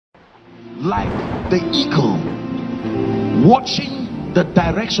like the eagle watching the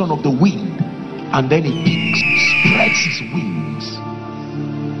direction of the wind, and then it spreads its wings.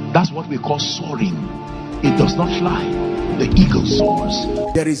 That's what we call soaring. It does not fly. The eagle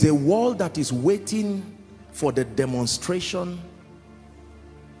soars. There is a world that is waiting for the demonstration,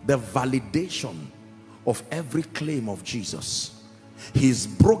 the validation of every claim of Jesus. He's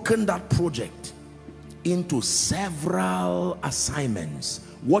broken that project into several assignments.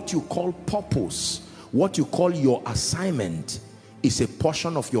 What you call purpose, what you call your assignment, is a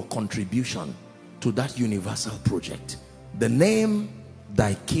portion of your contribution to that universal project. The name,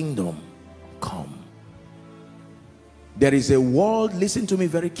 thy kingdom come. There is a world, listen to me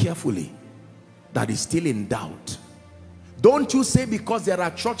very carefully, that is still in doubt. Don't you say because there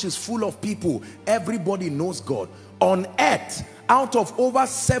are churches full of people, everybody knows God. On earth, out of over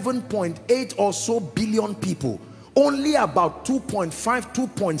 7.8 or so billion people, only about 2.5,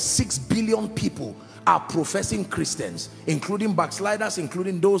 2.6 billion people are professing Christians, including backsliders,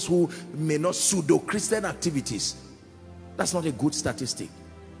 including those who may not pseudo-Christian activities. That's not a good statistic.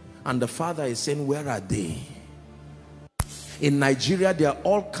 And the Father is saying, where are they? In Nigeria, there are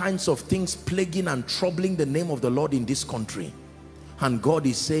all kinds of things plaguing and troubling the name of the Lord in this country. And God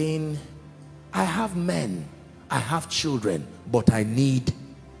is saying, I have men, I have children, but I need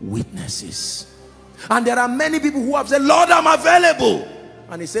witnesses. And there are many people who have said, Lord, I'm available.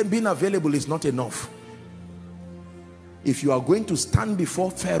 And he said, being available is not enough. If you are going to stand before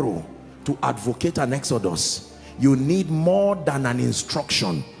Pharaoh to advocate an exodus, you need more than an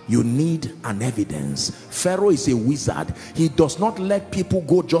instruction. You need an evidence. Pharaoh is a wizard. He does not let people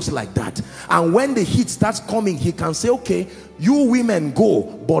go just like that. And when the heat starts coming, he can say, okay, you women go,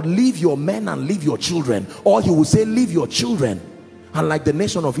 but leave your men and leave your children. Or he will say, leave your children. And like the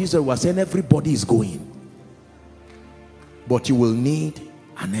nation of Israel was saying, everybody is going. But you will need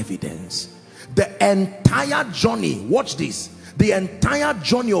an evidence. The entire journey, watch this, the entire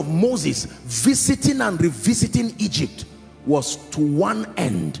journey of Moses visiting and revisiting Egypt was to one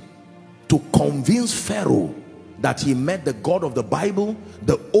end: to convince Pharaoh that he met the God of the Bible,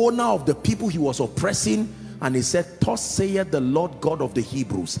 the owner of the people he was oppressing. And he said, thus saith the Lord God of the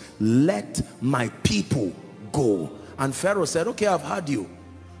Hebrews, let my people go. And Pharaoh said, okay, I've heard you.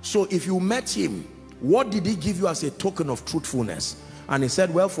 So if you met him, what did he give you as a token of truthfulness? And he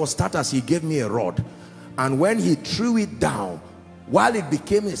said, well, for starters, he gave me a rod. And when he threw it down, while it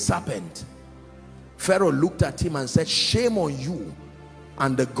became a serpent, Pharaoh looked at him and said, shame on you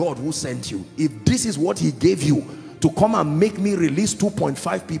and the God who sent you. If this is what he gave you to come and make me release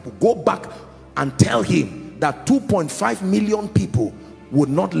 2.5 people, go back and tell him that 2.5 million people would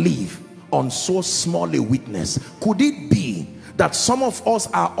not live on so small a witness. Could it be that some of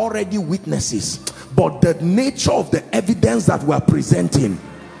us are already witnesses, but the nature of the evidence that we are presenting,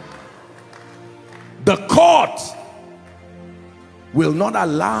 the court will not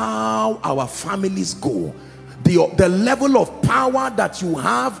allow our families go. The level of power that you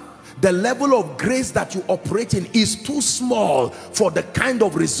have, the level of grace that you operate in is too small for the kind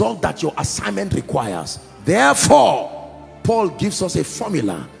of result that your assignment requires. Therefore, Paul gives us a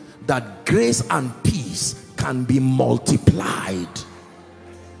formula that grace and peace can be multiplied,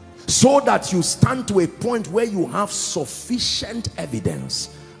 so that you stand to a point where you have sufficient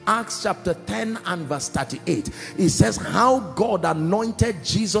evidence. Acts chapter 10 and verse 38, it says how God anointed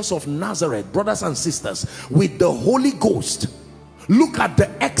Jesus of Nazareth, brothers and sisters, with the Holy Ghost. Look at the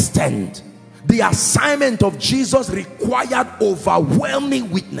extent. The assignment of Jesus required overwhelming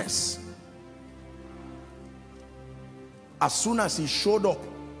witness. As soon as he showed up,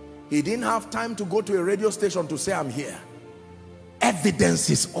 he didn't have time to go to a radio station to say, I'm here. Evidence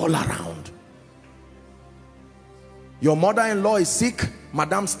is all around. Your mother-in-law is sick,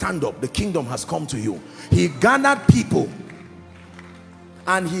 madam, stand up, the kingdom has come to you. He gathered people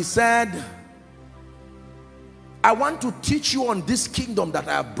and he said, I want to teach you on this kingdom that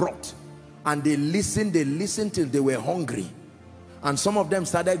I have brought. And they listened till they were hungry. And some of them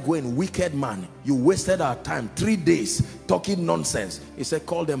started going, wicked man, you wasted our time 3 days talking nonsense. He said,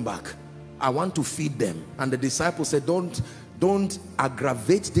 call them back, I want to feed them. And the disciples said, don't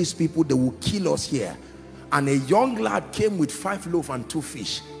aggravate these people, they will kill us here. And a young lad came with 5 loaves and 2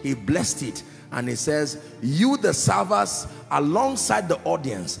 fish. He blessed it and he says, you the servers alongside the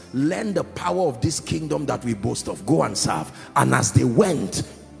audience, learn the power of this kingdom that we boast of. Go and serve. And as they went,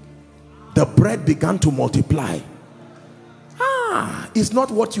 the bread began to multiply. It's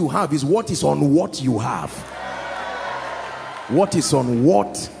not what you have, it's what is on what you have. What is on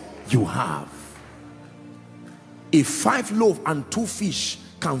what you have. If 5 loaves and 2 fish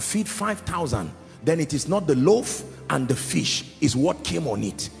can feed 5,000, then it is not the loaf and the fish, is what came on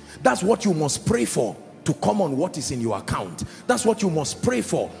it. That's what you must pray for, to come on what is in your account. That's what you must pray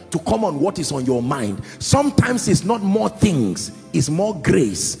for, to come on what is on your mind. Sometimes it's not more things, it's more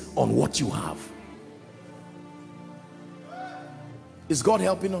grace on what you have. Is God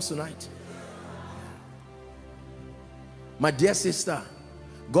helping us tonight? My dear sister,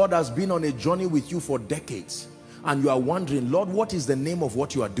 God has been on a journey with you for decades, and you are wondering, Lord, what is the name of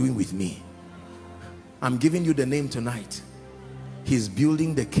what you are doing with me? I'm giving you the name tonight. He's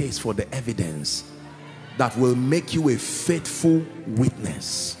building the case for the evidence that will make you a faithful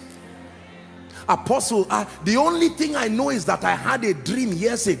witness. Apostle, the only thing I know is that I had a dream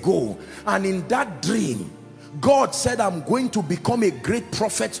years ago, and in that dream God said I'm going to become a great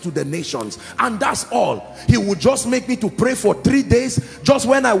prophet to the nations, and that's all. He would just make me to pray for 3 days. Just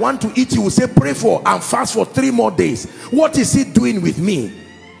when I want to eat, he would say pray for and fast for 3 more days. What is he doing with me?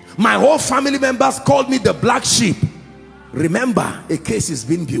 My whole family members called me the black sheep. Remember, a case is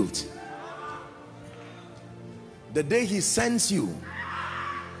being built. The day he sends you,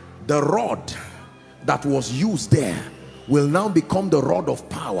 the rod that was used there will now become the rod of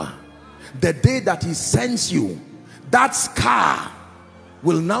power. The day that he sends you, that scar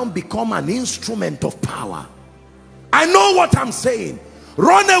will now become an instrument of power. I know what I'm saying.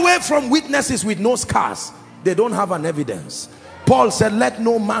 Run away from witnesses with no scars. They don't have an evidence. Paul said, let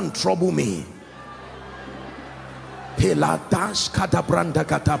no man trouble me. You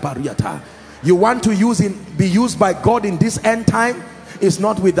want to be used by God in this end time? It's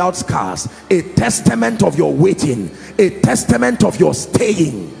not without scars. A testament of your waiting, a testament of your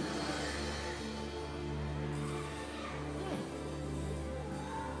staying.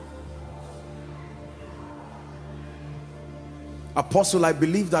 Apostle, I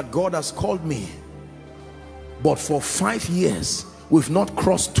believe that God has called me, but for 5 years we've not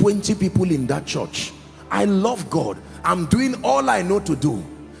crossed 20 people in that church. I love God. I'm doing all I know to do.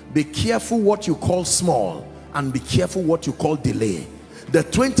 Be careful what you call small, and be careful what you call delay. The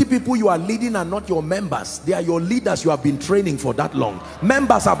 20 people you are leading are not your members. They are your leaders you have been training for that long.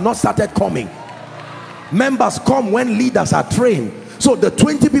 Members have not started coming. Members come when leaders are trained. So the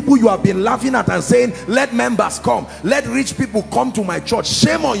 20 people you have been laughing at and saying, let members come, let rich people come to my church.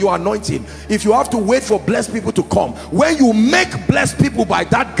 Shame on your anointing if you have to wait for blessed people to come. When you make blessed people by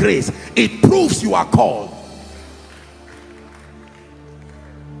that grace, it proves you are called.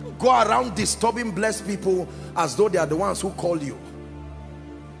 Go around disturbing blessed people as though they are the ones who called you.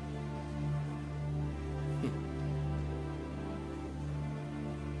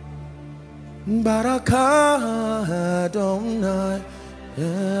 Barakah Adonai.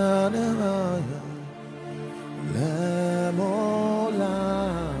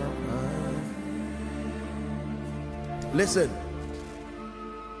 Listen,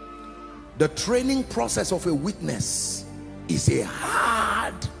 the training process of a witness is a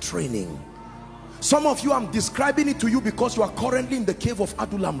hard training. Some of you, I'm describing it to you because you are currently in the cave of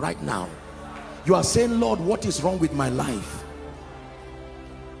Adullam right now. You are saying, Lord, what is wrong with my life?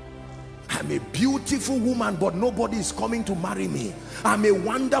 I'm a beautiful woman, but nobody is coming to marry me. I'm a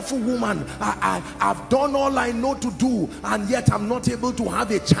wonderful woman. I've done all I know to do, and yet I'm not able to have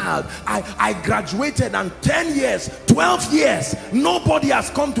a child. I graduated, and 10 years, 12 years, nobody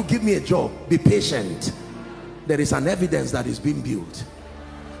has come to give me a job. Be patient. There is an evidence that is being built.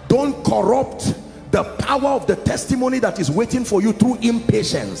 Don't corrupt the power of the testimony that is waiting for you through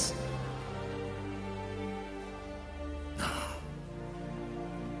impatience.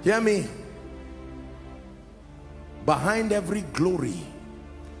 Hear me. Behind every glory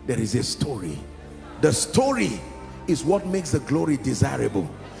there is a story. The story is what makes the glory desirable.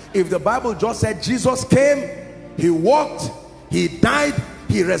 If the Bible just said Jesus came, he walked, he died,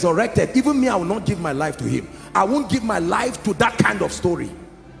 he resurrected, even me, I will not give my life to him. I won't give my life to that kind of story.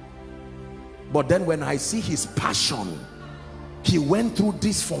 But then when I see his passion, he went through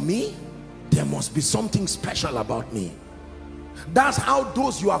this for me, there must be something special about me. That's how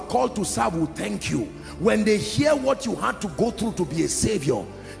those you are called to serve will thank you. When they hear what you had to go through to be a savior,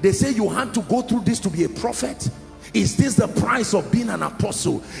 they say, you had to go through this to be a prophet. Is this the price of being an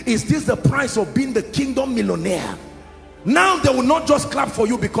apostle? Is this the price of being the kingdom millionaire? Now they will not just clap for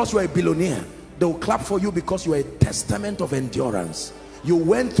you because you are a billionaire. They will clap for you because you are a testament of endurance. You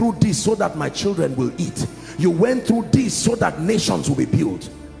went through this so that my children will eat. You went through this so that nations will be built.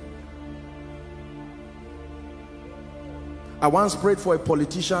 I once prayed for a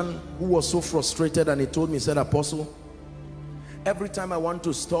politician who was so frustrated, and he told me, he said, Apostle, every time I want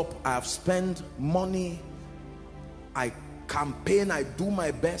to stop, I have spent money, I campaign, I do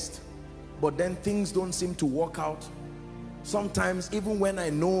my best, but then things don't seem to work out. Sometimes even when I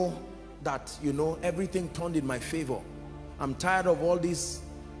know that, you know, everything turned in my favor, I'm tired of all this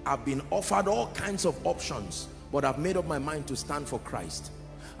I've been offered all kinds of options, but I've made up my mind to stand for Christ.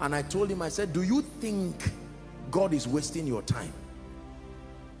 And I told him, I said, do you think God is wasting your time?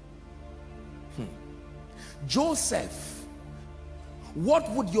 Joseph, what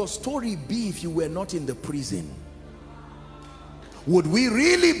would your story be if you were not in the prison? Would we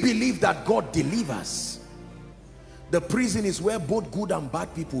really believe that God delivers? The prison is where both good and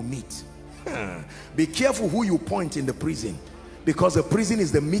bad people meet. Be careful who you point in the prison, because the prison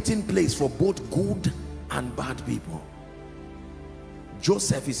is the meeting place for both good and bad people.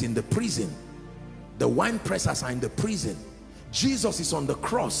 Joseph is in the prison. The wine pressers are in the prison. Jesus is on the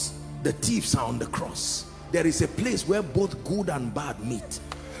cross. The thieves are on the cross. There is a place where both good and bad meet.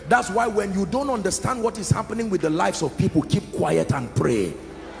 That's why when you don't understand what is happening with the lives of people, keep quiet and pray,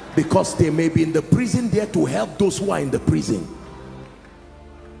 because they may be in the prison there to help those who are in the prison.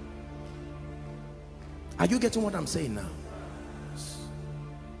 Are you getting what I'm saying now?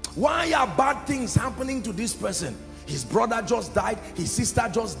 Why are bad things happening to this person? His brother just died, his sister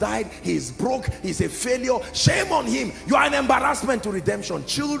just died, he's broke, he's a failure. Shame on him. You are an embarrassment to redemption.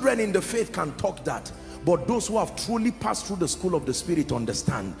 Children in the faith can talk that, but those who have truly passed through the school of the Spirit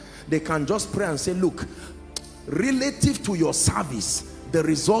understand. They can just pray and say, look, relative to your service, the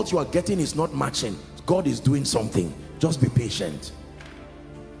result you are getting is not matching. God is doing something. Just be patient.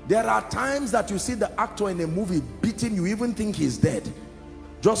 There are times that you see the actor in a movie beating, you even think he's dead.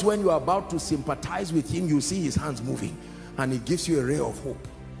 Just when you are about to sympathize with him, you see his hands moving, and it gives you a ray of hope.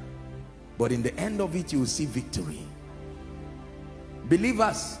 But in the end of it, you will see victory.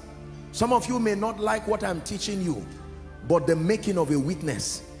 Believers, some of you may not like what I'm teaching you, but the making of a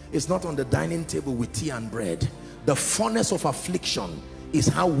witness is not on the dining table with tea and bread. The furnace of affliction is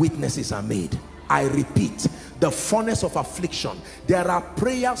how witnesses are made. I repeat, the furnace of affliction. There are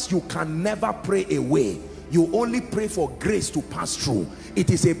prayers you can never pray away. You only pray for grace to pass through. It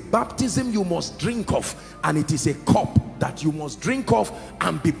is a baptism you must drink of, and it is a cup that you must drink of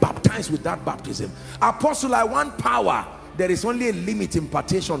and be baptized with that baptism. Apostle, I want power. There is only a limit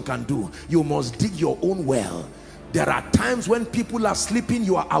impartation can do. You must dig your own well. There are times when people are sleeping,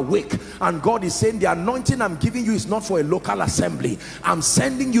 you are awake, and God is saying, the anointing I'm giving you is not for a local assembly. I'm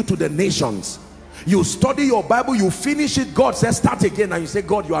sending you to the nations. You study your Bible, you finish it, God says start again, and you say,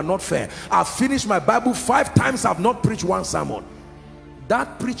 God, you are not fair. I've finished my Bible 5 times, I've not preached one sermon.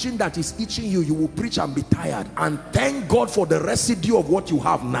 That preaching that is itching you, you will preach and be tired, and thank God for the residue of what you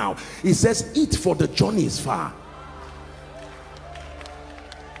have now. He says, eat, for the journey is far.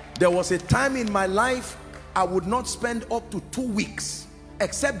 There was a time in my life I would not spend up to 2 weeks,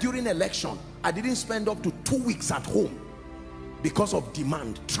 except during election. I didn't spend up to 2 weeks at home because of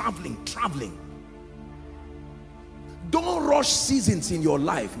demand, traveling. Don't rush seasons in your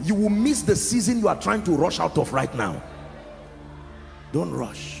life. You will miss the season you are trying to rush out of right now. Don't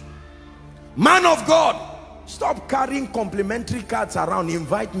rush. Man of God, stop carrying complimentary cards around.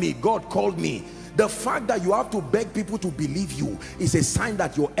 Invite me, God called me. The fact that you have to beg people to believe you is a sign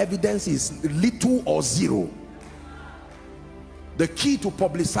that your evidence is little or zero. The key to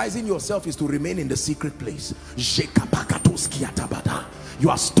publicizing yourself is to remain in the secret place. You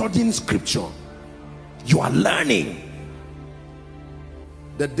are studying scripture. You are learning.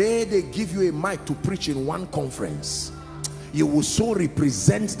 The day they give you a mic to preach in one conference, you will so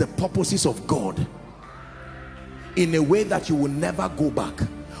represent the purposes of God in a way that you will never go back.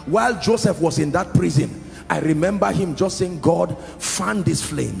 While Joseph was in that prison, I remember him just saying, God, fan these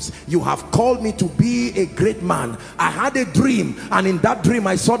flames. You have called me to be a great man. I had a dream, and in that dream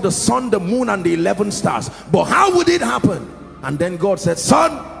I saw the sun, the moon, and the 11 stars. But how would it happen? And then God said,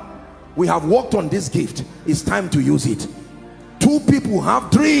 son, we have worked on this gift. It's time to use it. 2 people have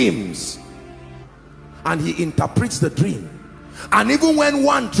dreams, and he interprets the dream. And even when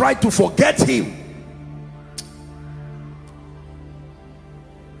one tried to forget him,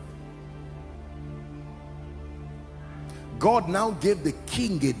 God now gave the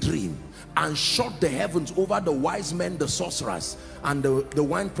king a dream and shut the heavens over the wise men, the sorcerers, and the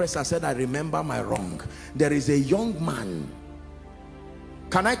wine presser said, I remember my wrong. There is a young man.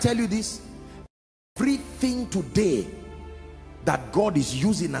 Can I tell you this? Everything today that God is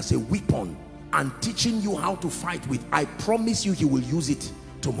using as a weapon and teaching you how to fight with, I promise you he will use it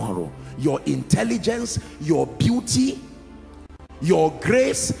tomorrow. Your intelligence, your beauty, your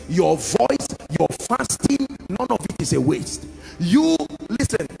grace, your voice, your fasting, none of it is a waste. You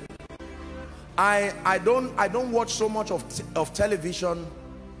listen, I don't watch so much of television,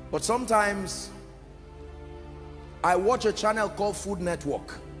 but sometimes I watch a channel called Food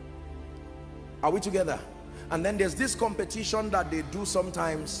Network. Are we together? And then there's this competition that they do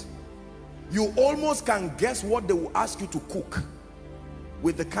sometimes. You almost can guess what they will ask you to cook.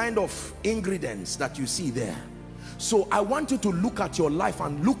 with the kind of ingredients that you see there. So I want you to look at your life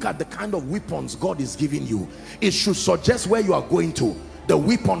and look at the kind of weapons God is giving you. It should suggest where you are going to. The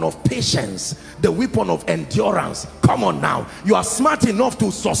weapon of patience, the weapon of endurance. Come on now, you are smart enough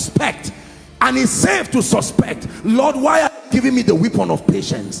to suspect, and it's safe to suspect, Lord, why are you giving me the weapon of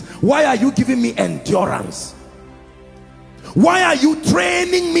patience? Why are you giving me endurance? Why are you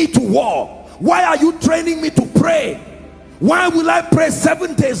training me to war? Why are you training me to pray? Why will I pray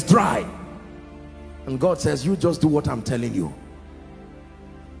 7 days dry? And God says, you just do what I'm telling you.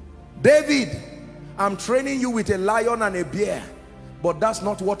 David, I'm training you with a lion and a bear, but that's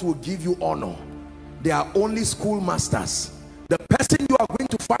not what will give you honor. They are only schoolmasters. The person you are going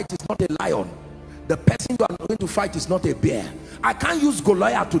to fight is not a lion. The person you are going to fight is not a bear. I can't use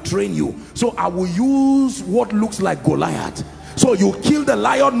Goliath to train you, so I will use what looks like Goliath. So you kill the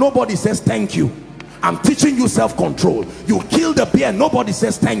lion, nobody says thank you. I'm teaching you self-control. You kill the bear, nobody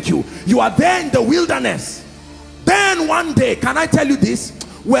says thank you. You are there in the wilderness. Then one day, can I tell you this?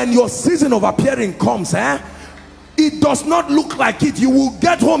 When your season of appearing comes, it does not look like it. You will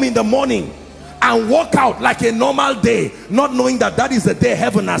get home in the morning and walk out like a normal day, not knowing that that is the day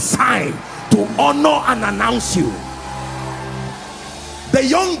heaven assigned to honor and announce you. The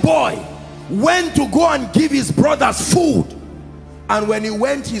young boy went to go and give his brothers food, and when he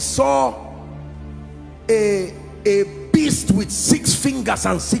went, he saw a beast with 6 fingers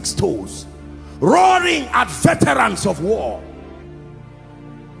and 6 toes roaring at veterans of war,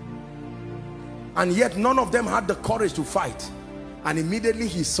 and yet none of them had the courage to fight. And immediately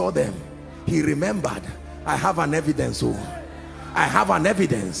he saw them, he remembered, I have an evidence. Oh, I have an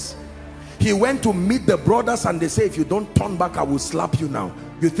evidence. He went to meet the brothers, and they say, if you don't turn back, I will slap you now.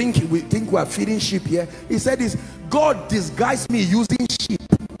 You think we are feeding sheep here? He said, this God disguised me using sheep,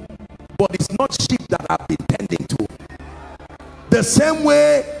 but it's not sheep that I've been tending to. The same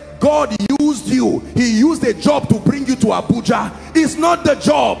way God used you, he used a job to bring you to Abuja. It's not the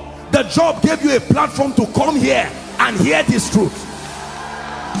job. The job gave you a platform to come here and hear this truth.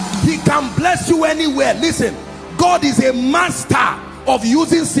 He can bless you anywhere. Listen, God is a master of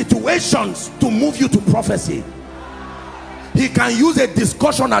using situations to move you to prophecy. He can use a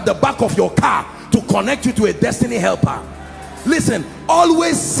discussion at the back of your car to connect you to a destiny helper. Listen,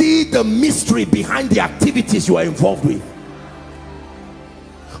 always see the mystery behind the activities you are involved with.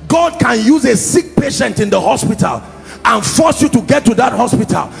 God can use a sick patient in the hospital and force you to get to that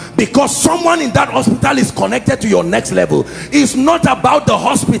hospital because someone in that hospital is connected to your next level. It's not about the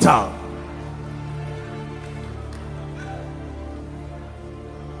hospital.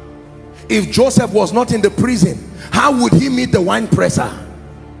 If Joseph was not in the prison, how would he meet the wine presser?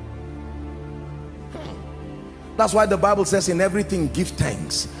 That's why the Bible says, in everything give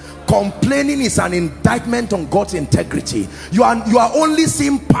thanks. Complaining is an indictment on God's integrity. You are only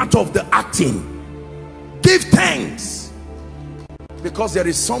seeing part of the acting. Give thanks, because there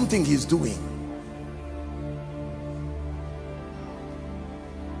is something he's doing.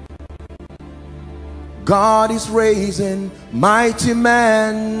 God is raising mighty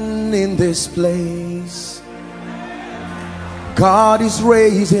men in this place. God is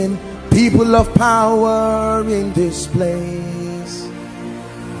raising people of power in this place.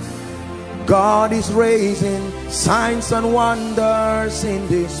 God is raising signs and wonders in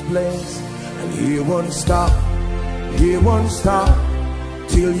this place. And he won't stop, he won't stop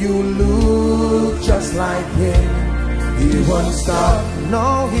till you look just like him. He won't stop,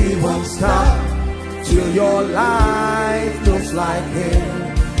 no, he won't stop till your life looks like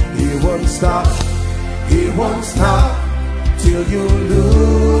him. He won't stop, he won't stop till you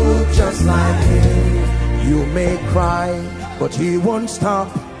look just like him. You may cry, but he won't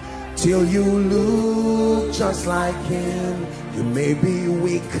stop till you look just like him. You may be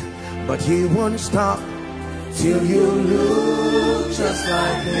weak, but he won't stop till you look just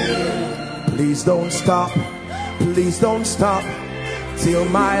like him. Please don't stop, please don't stop till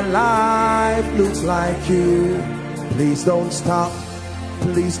my life looks like you. Please don't stop,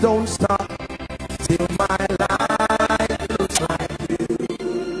 please don't stop till my life